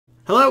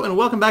Hello and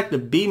welcome back to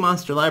Bee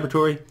Monster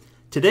Laboratory.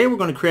 Today we're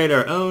going to create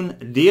our own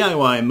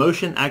DIY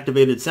motion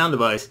activated sound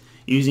device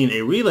using a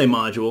relay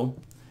module,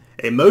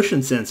 a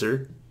motion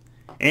sensor,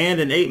 and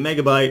an 8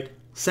 megabyte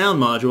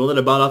sound module that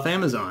I bought off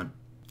Amazon.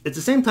 It's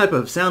the same type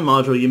of sound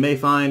module you may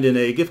find in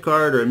a gift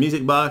card or a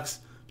music box.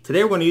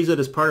 Today we're going to use it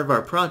as part of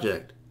our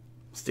project.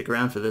 Stick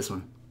around for this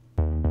one.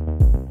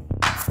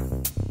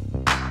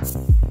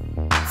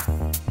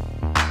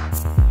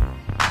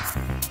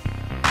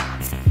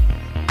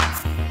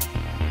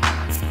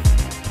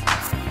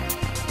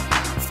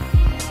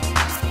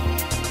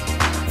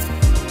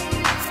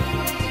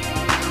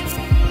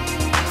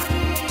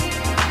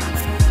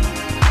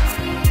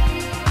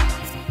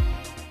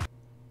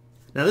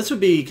 Now this would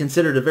be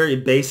considered a very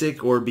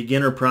basic or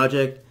beginner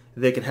project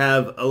that could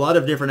have a lot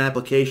of different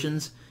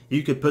applications.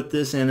 You could put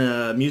this in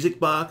a music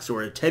box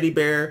or a teddy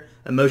bear,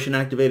 a motion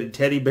activated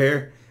teddy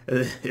bear,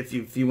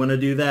 if you want to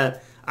do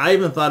that. I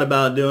even thought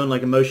about doing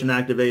like a motion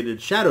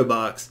activated shadow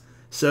box.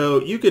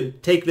 So you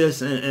could take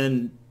this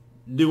and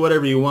do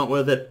whatever you want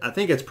with it. I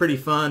think it's pretty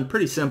fun,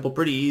 pretty simple,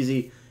 pretty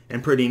easy,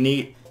 and pretty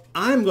neat.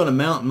 I'm going to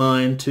mount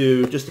mine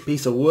to just a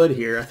piece of wood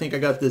here. I think I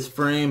got this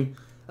frame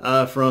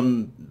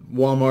from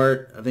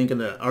Walmart, I think in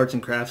the arts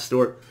and crafts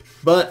store.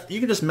 But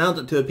you can just mount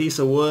it to a piece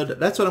of wood.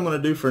 That's what I'm going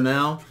to do for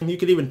now. And you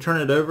could even turn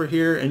it over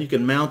here and you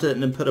can mount it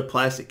and then put a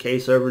plastic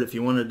case over it if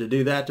you wanted to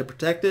do that to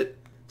protect it.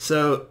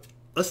 So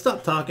let's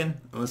stop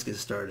talking and let's get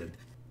started.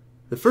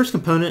 The first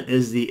component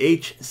is the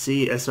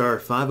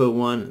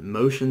HCSR501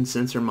 motion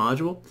sensor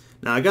module.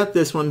 Now I got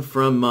this one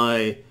from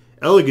my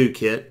Elegoo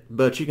kit,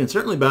 but you can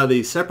certainly buy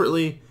these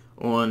separately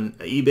on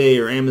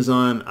eBay or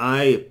Amazon.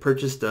 I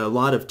purchased a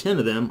lot of 10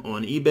 of them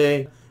on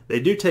eBay. They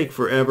do take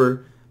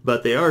forever,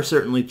 but they are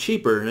certainly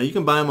cheaper. Now you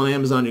can buy them on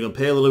Amazon, you're going to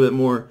pay a little bit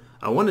more.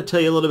 I want to tell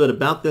you a little bit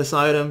about this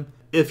item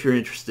if you're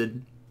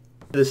interested.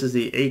 This is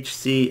the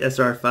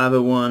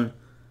HCSR501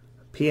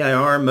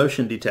 PIR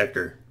motion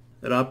detector.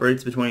 It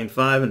operates between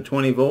 5 and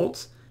 20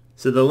 volts.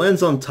 So the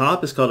lens on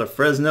top is called a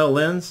Fresnel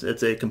lens.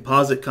 It's a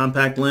composite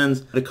compact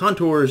lens. The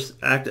contours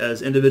act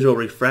as individual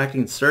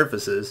refracting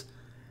surfaces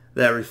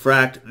that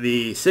refract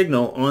the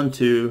signal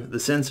onto the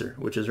sensor,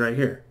 which is right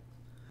here.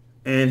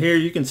 And here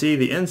you can see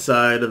the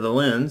inside of the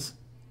lens,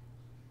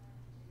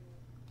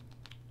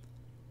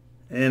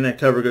 and that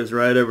cover goes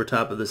right over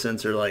top of the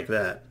sensor like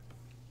that.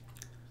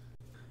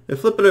 You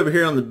flip it over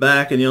here on the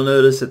back and you'll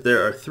notice that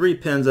there are 3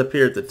 pins up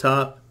here at the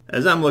top.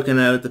 As I'm looking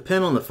at it, the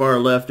pin on the far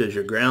left is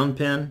your ground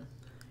pin,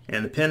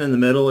 and the pin in the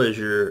middle is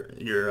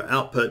your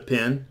output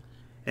pin,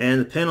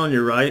 and the pin on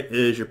your right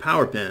is your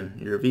power pin,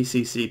 your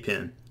VCC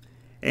pin.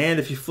 And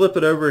if you flip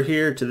it over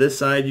here to this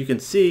side, you can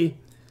see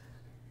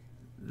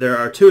there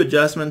are 2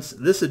 adjustments.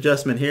 This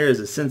adjustment here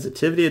is a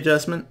sensitivity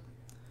adjustment,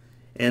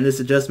 and this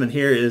adjustment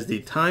here is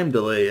the time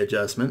delay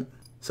adjustment.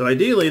 So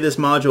ideally this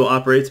module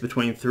operates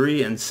between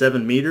 3 and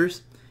 7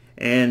 meters,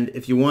 and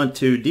if you want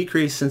to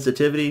decrease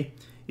sensitivity,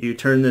 you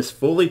turn this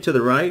fully to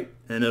the right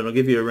and it'll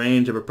give you a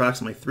range of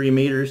approximately 3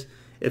 meters.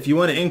 If you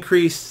want to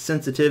increase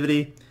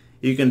sensitivity,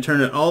 you can turn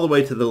it all the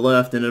way to the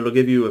left and it'll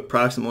give you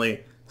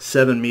approximately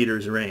 7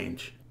 meters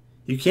range.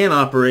 You can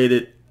operate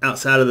it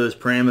outside of those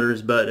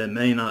parameters, but it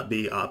may not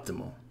be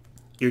optimal.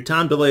 Your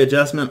time delay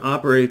adjustment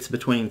operates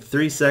between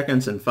 3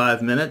 seconds and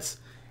 5 minutes,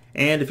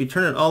 and if you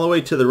turn it all the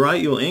way to the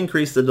right, you'll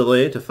increase the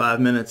delay to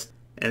 5 minutes,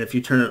 and if you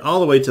turn it all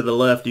the way to the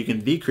left, you can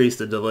decrease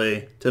the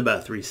delay to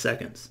about 3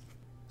 seconds.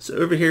 So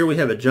over here we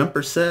have a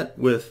jumper set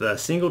with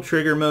single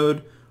trigger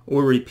mode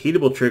or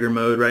repeatable trigger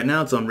mode. Right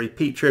now it's on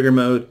repeat trigger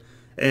mode,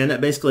 and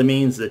that basically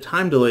means the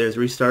time delay is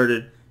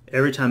restarted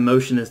every time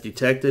motion is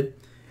detected.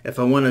 If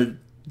I wanted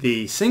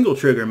the single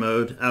trigger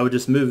mode, I would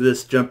just move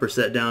this jumper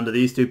set down to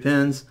these 2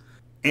 pins,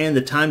 and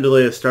the time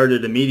delay is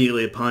started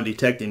immediately upon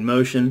detecting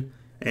motion,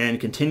 and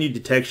continued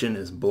detection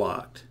is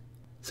blocked.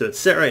 So it's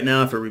set right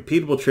now for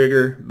repeatable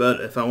trigger,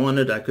 but if I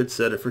wanted, I could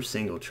set it for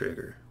single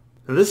trigger.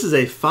 Now this is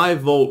a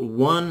 5 volt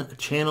 1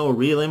 channel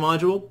relay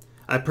module.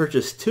 I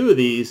purchased 2 of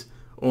these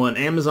on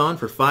Amazon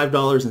for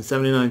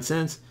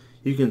 $5.79.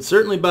 You can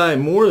certainly buy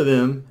more of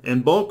them in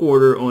bulk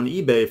order on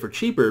eBay for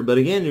cheaper, but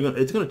again,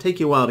 it's going to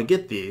take you a while to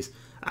get these.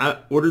 I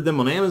ordered them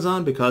on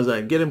Amazon because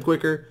I get them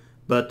quicker,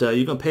 but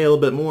you're going to pay a little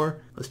bit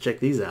more. Let's check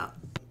these out.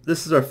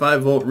 This is our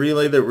 5 volt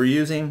relay that we're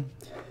using.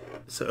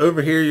 So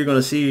over here you're going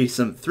to see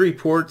some 3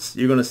 ports.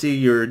 You're going to see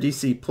your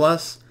DC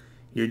plus,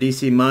 your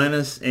DC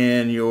minus,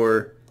 and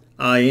your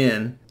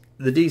IN.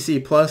 The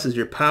DC plus is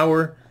your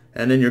power,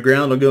 and then your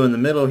ground will go in the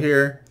middle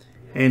here,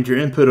 and your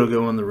input will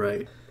go on the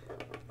right.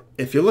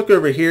 If you look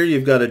over here,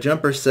 you've got a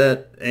jumper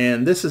set,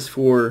 and this is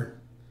for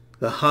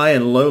the high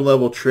and low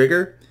level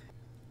trigger.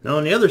 Now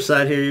on the other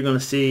side here, you're going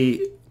to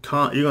see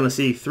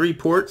 3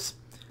 ports,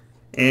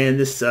 and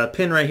this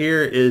pin right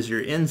here is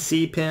your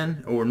NC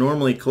pin, or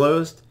normally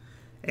closed,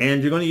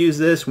 and you're going to use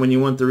this when you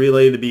want the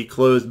relay to be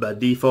closed by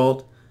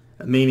default,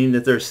 meaning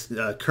that there's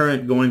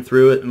current going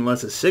through it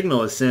unless a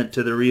signal is sent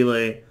to the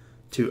relay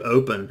to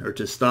open or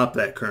to stop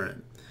that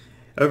current.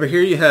 Over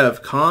here you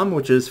have COM,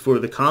 which is for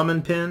the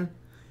common pin,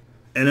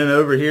 and then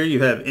over here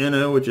you have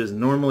NO, which is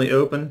normally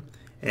open,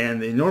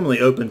 and the normally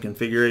open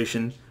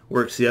configuration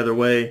works the other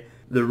way.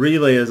 The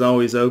relay is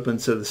always open,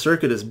 so the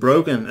circuit is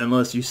broken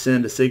unless you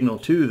send a signal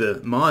to the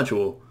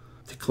module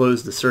to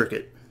close the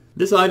circuit.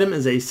 This item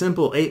is a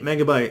simple 8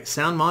 megabyte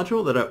sound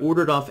module that I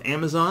ordered off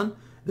Amazon.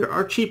 There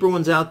are cheaper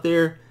ones out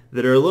there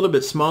that are a little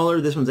bit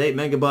smaller. This one's 8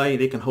 megabyte.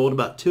 It can hold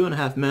about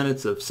 2.5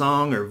 minutes of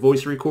song or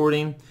voice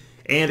recording.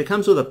 And it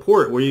comes with a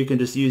port where you can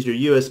just use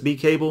your USB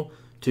cable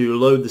to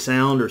load the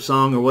sound or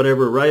song or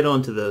whatever right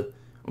onto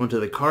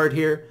the card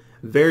here.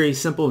 Very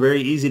simple,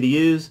 very easy to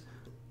use.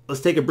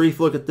 Let's take a brief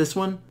look at this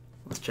one.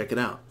 Let's check it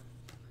out.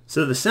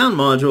 So the sound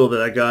module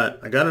that I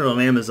got it on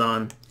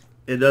Amazon.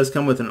 It does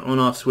come with an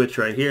on-off switch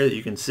right here that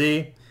you can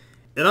see.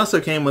 It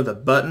also came with a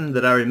button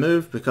that I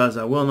removed because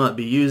I will not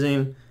be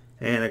using,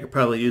 and I could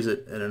probably use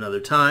it at another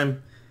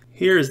time.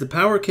 Here is the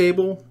power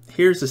cable.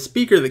 Here's the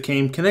speaker that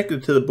came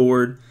connected to the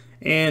board,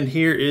 and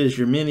here is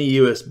your mini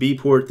USB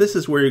port. This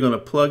is where you're going to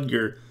plug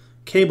your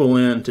cable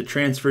in to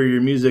transfer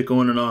your music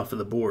on and off of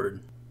the board.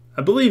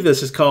 I believe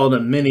this is called a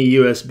mini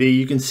USB.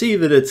 You can see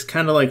that it's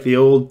kind of like the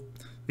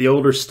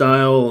older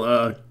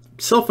style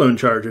cell phone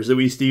chargers that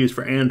we used to use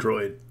for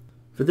Android.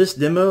 For this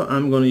demo,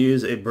 I'm going to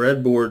use a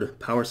breadboard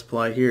power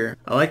supply here.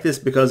 I like this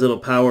because it'll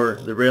power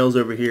the rails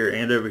over here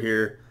and over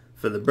here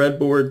for the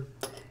breadboard,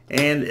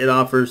 and it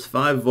offers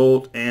 5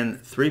 volt and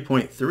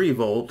 3.3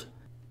 volt.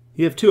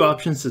 You have two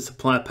options to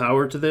supply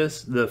power to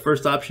this. The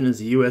first option is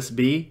the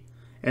USB,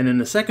 and then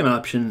the second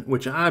option,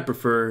 which I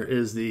prefer,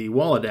 is the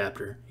wall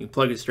adapter. You can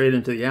plug it straight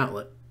into the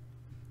outlet.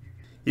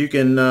 You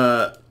can,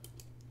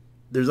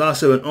 there's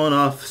also an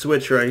on-off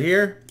switch right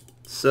here,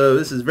 so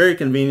this is very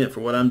convenient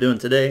for what I'm doing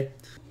today.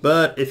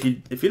 But if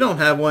you don't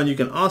have one, you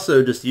can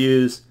also just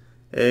use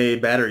a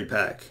battery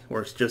pack.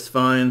 Works just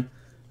fine.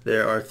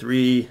 There are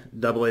 3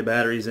 AA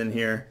batteries in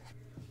here.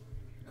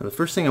 Now the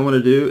first thing I want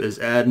to do is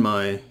add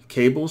my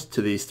cables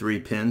to these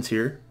 3 pins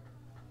here.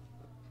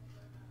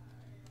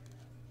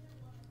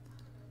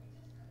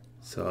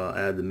 So I'll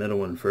add the middle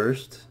one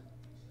first.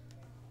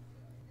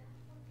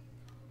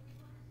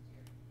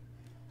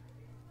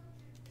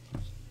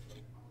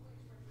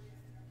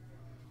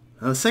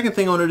 Now the second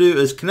thing I want to do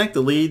is connect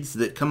the leads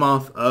that come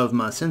off of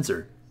my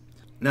sensor.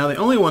 Now the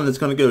only one that's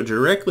going to go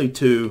directly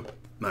to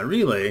my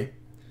relay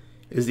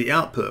is the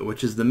output,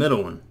 which is the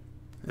middle one.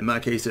 In my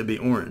case, it'd be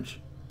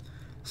orange.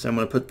 So I'm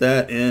going to put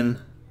that in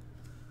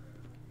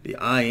the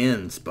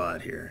IN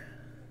spot here.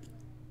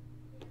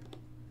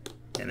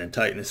 And then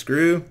tighten the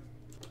screw.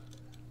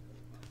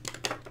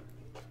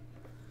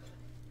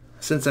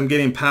 Since I'm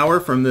getting power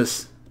from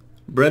this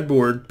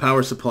breadboard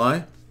power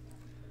supply,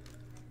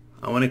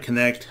 I want to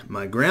connect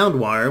my ground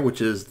wire,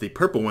 which is the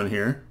purple one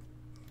here,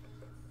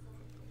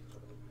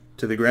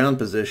 to the ground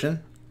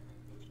position.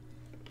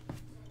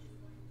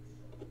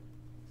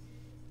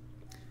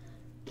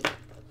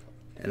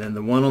 And then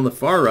the one on the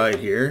far right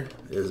here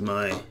is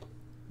my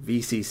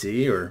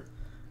VCC or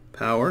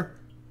power.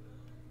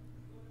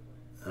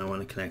 I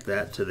want to connect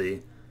that to the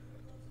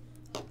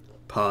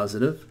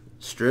positive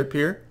strip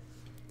here.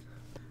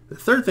 The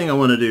third thing I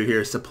want to do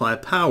here is supply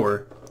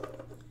power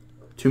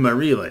to my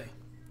relay.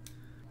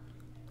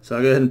 So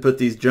I'll go ahead and put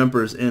these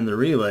jumpers in the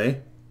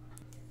relay,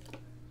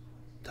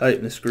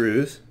 tighten the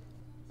screws,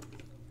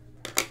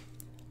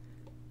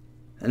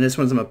 and this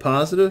one's my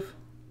positive,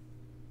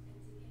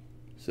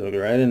 so it'll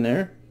go right in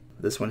there.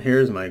 This one here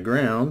is my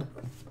ground,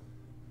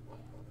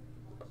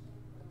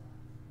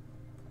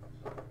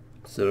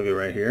 so it'll go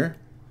right here.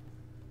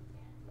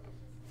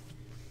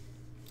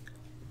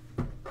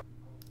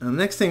 Now the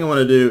next thing I want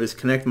to do is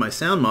connect my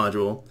sound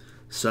module,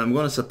 so I'm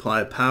going to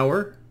supply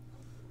power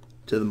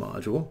to the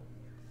module.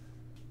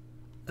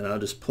 And I'll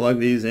just plug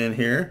these in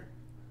here.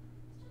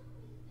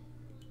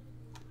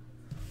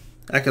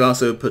 I could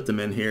also put them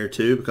in here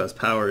too because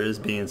power is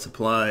being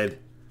supplied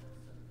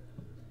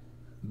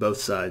both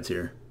sides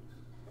here.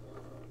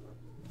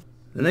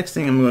 The next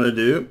thing I'm going to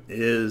do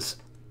is,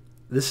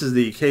 this is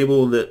the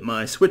cable that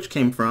my switch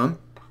came from,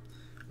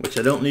 which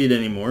I don't need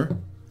anymore.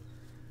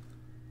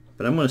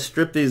 But I'm going to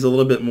strip these a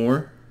little bit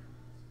more.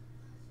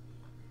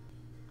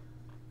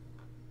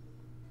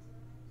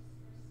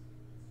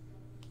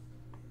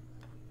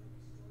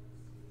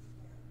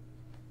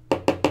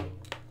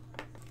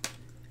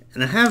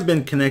 And I have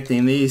been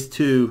connecting these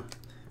to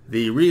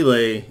the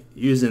relay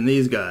using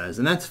these guys,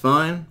 and that's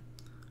fine,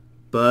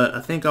 but I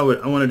think I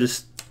want to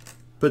just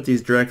put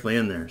these directly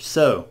in there.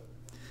 So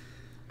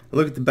I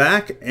look at the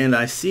back and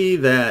I see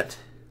that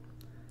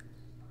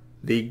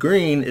the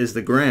green is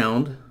the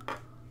ground.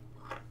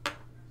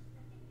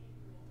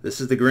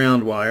 This is the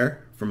ground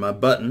wire from my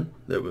button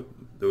that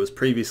was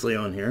previously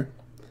on here.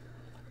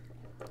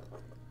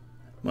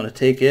 I'm going to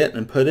take it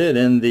and put it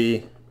in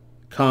the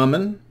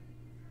common.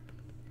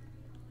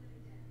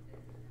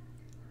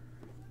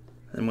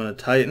 I'm going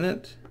to tighten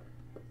it.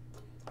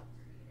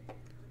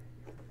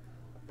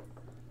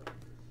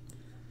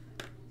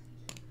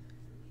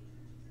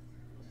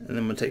 And then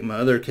I'm going to take my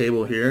other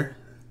cable here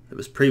that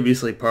was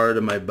previously part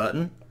of my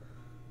button.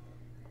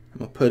 I'm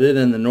going to put it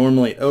in the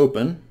normally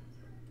open.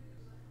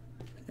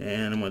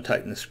 And I'm going to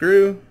tighten the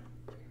screw.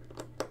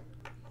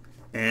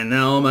 And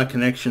now all my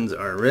connections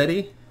are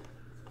ready.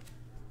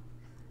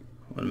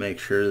 I want to make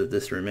sure that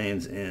this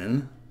remains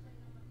in.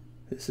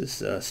 This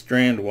is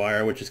strand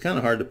wire, which is kind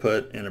of hard to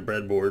put in a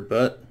breadboard,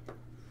 but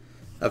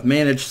I've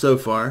managed so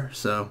far.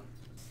 So,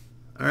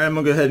 all right, I'm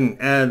gonna go ahead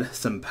and add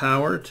some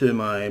power to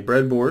my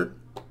breadboard.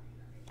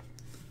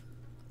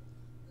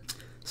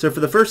 So for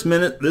the first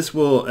minute, this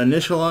will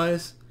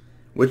initialize,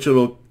 which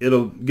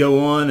it'll go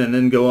on and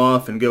then go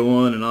off and go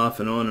on and off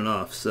and on and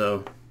off.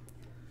 So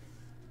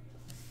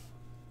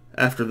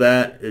after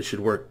that, it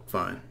should work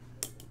fine.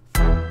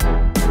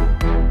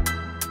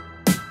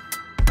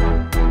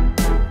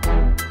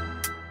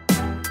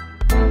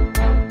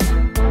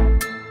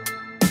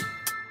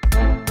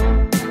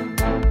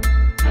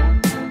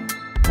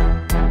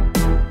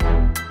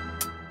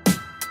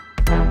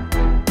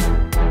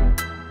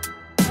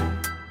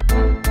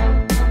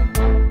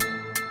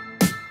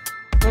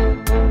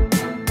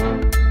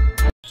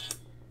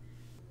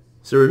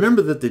 So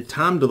remember that the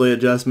time delay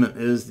adjustment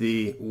is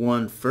the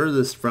one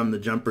furthest from the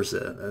jumper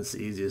set. That's the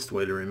easiest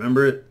way to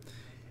remember it.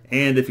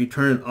 And if you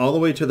turn it all the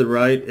way to the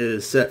right, it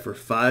is set for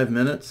 5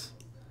 minutes.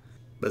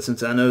 But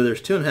since I know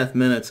there's 2.5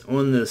 minutes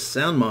on this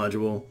sound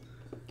module,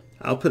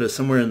 I'll put it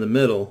somewhere in the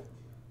middle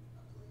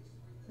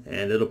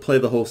and it'll play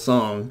the whole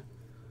song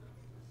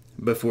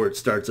before it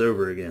starts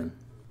over again.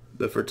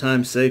 But for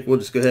time's sake, we'll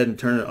just go ahead and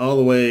turn it all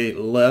the way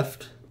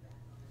left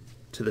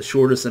to the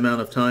shortest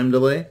amount of time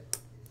delay.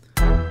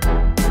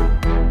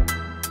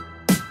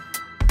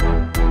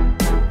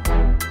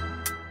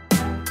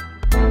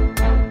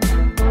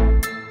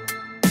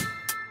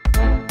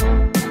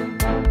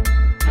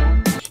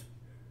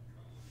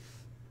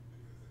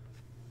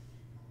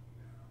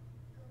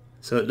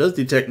 So it does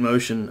detect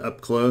motion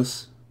up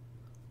close,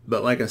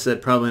 but like I said,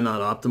 probably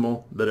not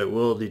optimal, but it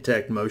will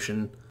detect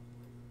motion.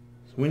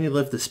 When you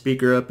lift the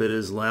speaker up, it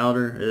is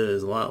louder. It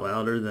is a lot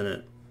louder than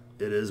it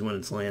is when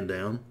it's laying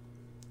down.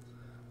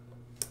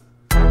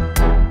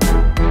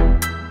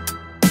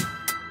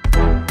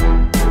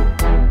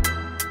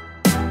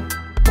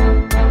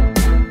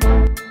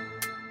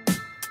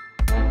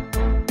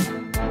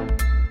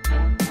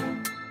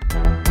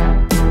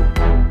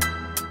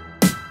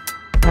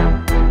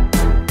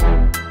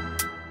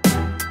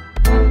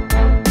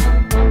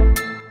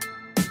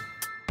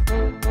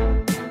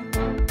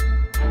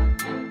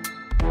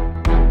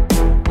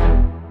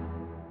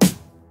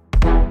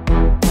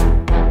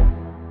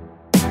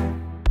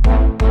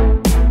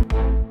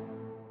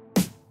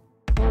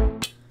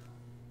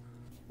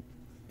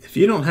 If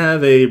you don't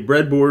have a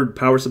breadboard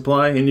power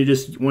supply and you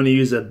just want to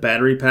use a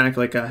battery pack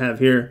like I have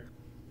here,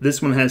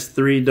 this one has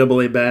 3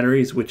 AA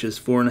batteries, which is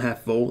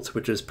 4.5 volts,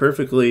 which is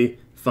perfectly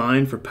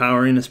fine for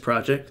powering this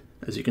project,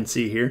 as you can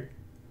see here.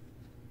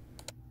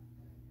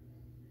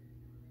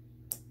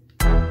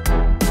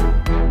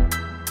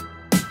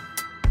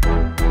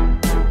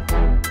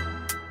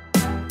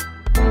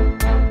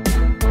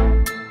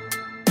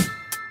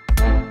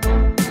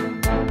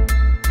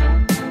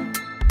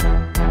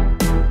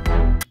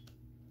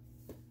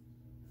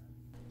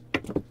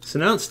 So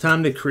now it's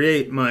time to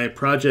create my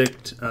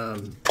project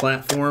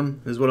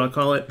platform, is what I'll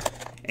call it.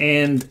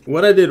 And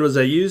what I did was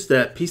I used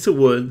that piece of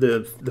wood,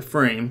 the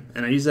frame,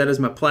 and I used that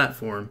as my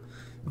platform.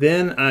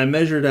 Then I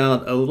measured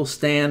out a little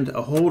stand,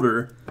 a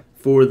holder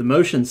for the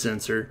motion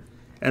sensor,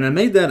 and I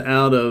made that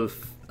out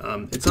of,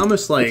 it's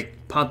almost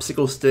like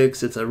popsicle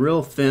sticks. It's a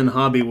real thin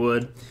hobby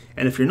wood.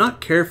 And if you're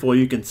not careful,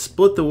 you can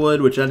split the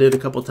wood, which I did a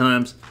couple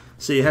times.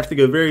 So you have to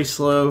go very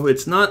slow.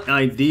 It's not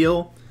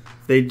ideal.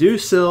 They do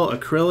sell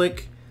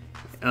acrylic,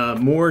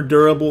 more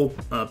durable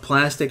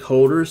plastic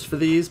holders for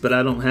these, but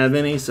I don't have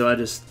any, so I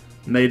just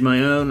made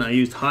my own. I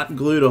used hot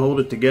glue to hold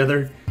it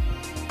together.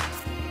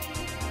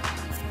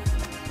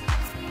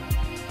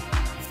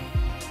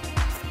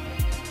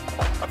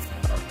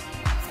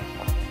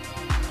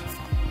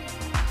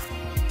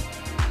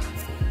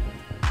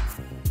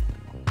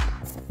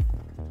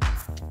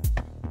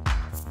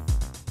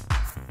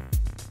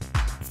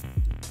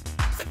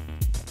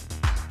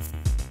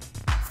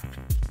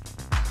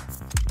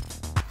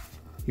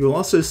 You will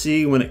also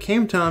see when it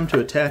came time to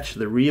attach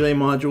the relay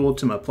module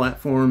to my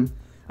platform,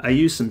 I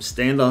used some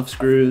standoff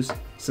screws,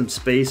 some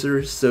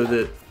spacers so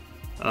that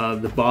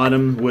the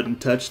bottom wouldn't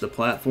touch the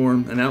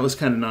platform, and that was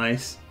kind of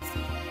nice.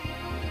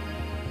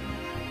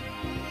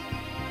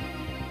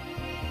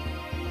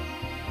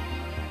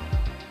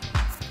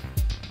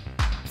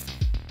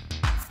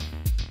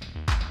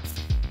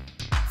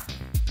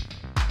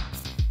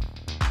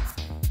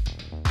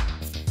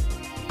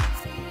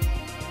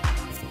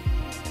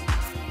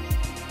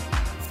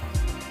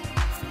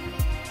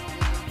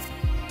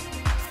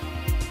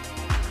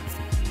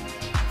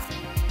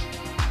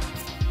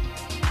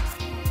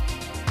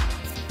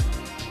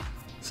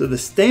 So the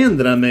stand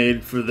that I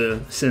made for the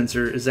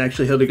sensor is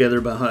actually held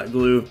together by hot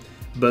glue,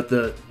 but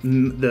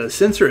the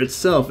sensor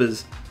itself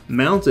is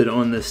mounted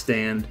on this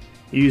stand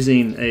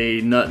using a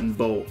nut and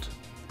bolt.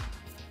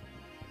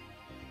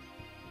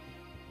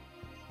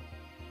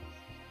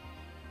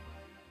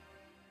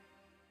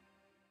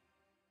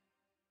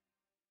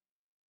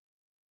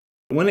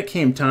 When it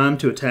came time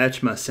to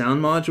attach my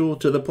sound module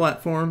to the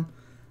platform,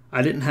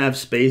 I didn't have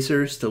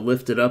spacers to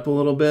lift it up a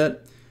little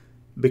bit,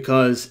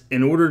 because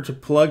in order to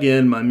plug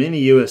in my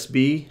mini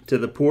USB to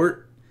the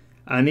port,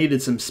 I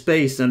needed some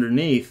space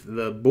underneath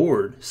the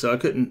board, so I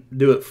couldn't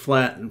do it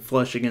flat and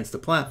flush against the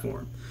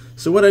platform.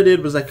 So what I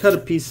did was I cut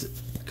a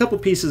couple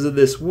pieces of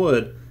this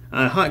wood,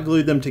 I hot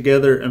glued them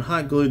together and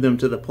hot glued them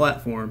to the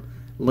platform,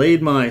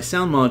 laid my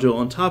sound module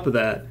on top of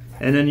that,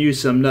 and then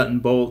used some nut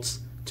and bolts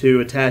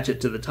to attach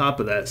it to the top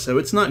of that. So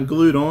it's not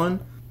glued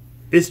on,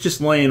 it's just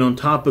laying on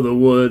top of the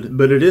wood,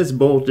 but it is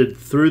bolted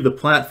through the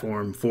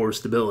platform for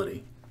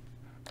stability.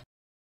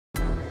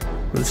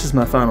 This is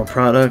my final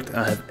product.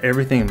 I have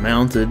everything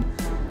mounted.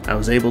 I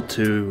was able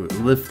to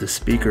lift the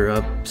speaker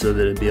up so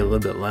that it'd be a little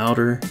bit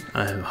louder.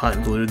 I have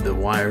hot glued the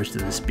wires to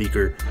the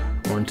speaker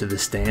onto the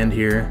stand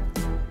here.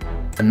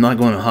 I'm not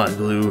going to hot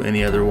glue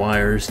any other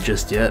wires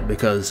just yet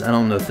because I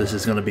don't know if this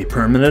is going to be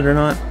permanent or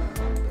not.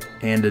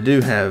 And I do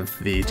have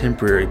the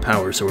temporary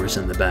power source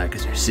in the back,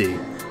 as you see.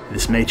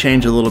 This may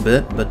change a little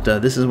bit, but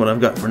this is what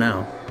I've got for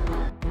now.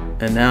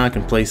 And now I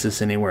can place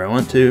this anywhere I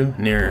want to,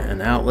 near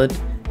an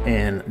outlet,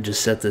 and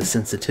just set the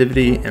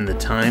sensitivity and the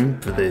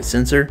time for the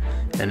sensor,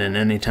 and then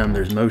anytime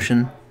there's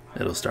motion,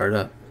 it'll start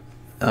up.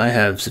 I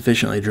have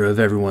sufficiently drove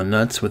everyone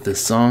nuts with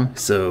this song,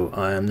 so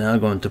I am now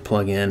going to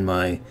plug in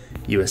my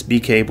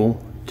USB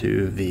cable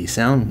to the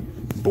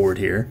sound board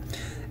here,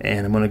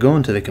 and I'm going to go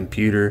into the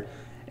computer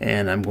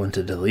and I'm going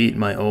to delete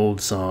my old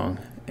song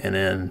and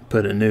then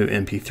put a new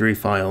MP3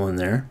 file in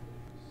there.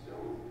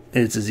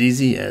 It's as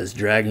easy as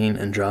dragging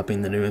and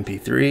dropping the new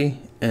MP3,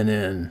 and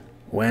then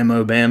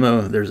whammo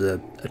bammo, there's a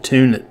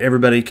tune that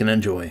everybody can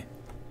enjoy.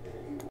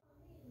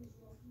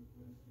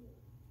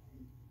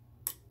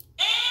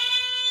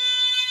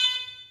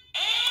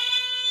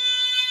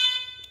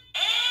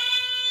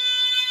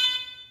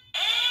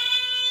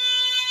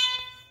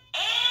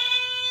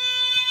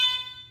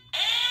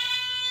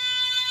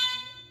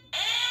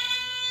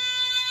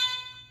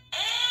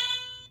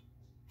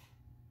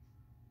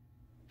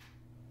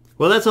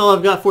 Well, that's all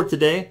I've got for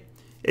today.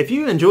 If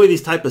you enjoy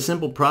these type of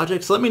simple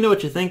projects, let me know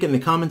what you think in the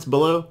comments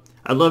below.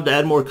 I'd love to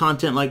add more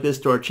content like this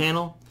to our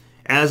channel.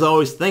 As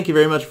always, thank you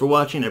very much for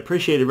watching. I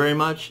appreciate it very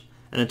much.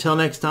 And until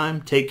next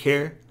time, take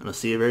care, and I'll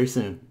see you very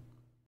soon.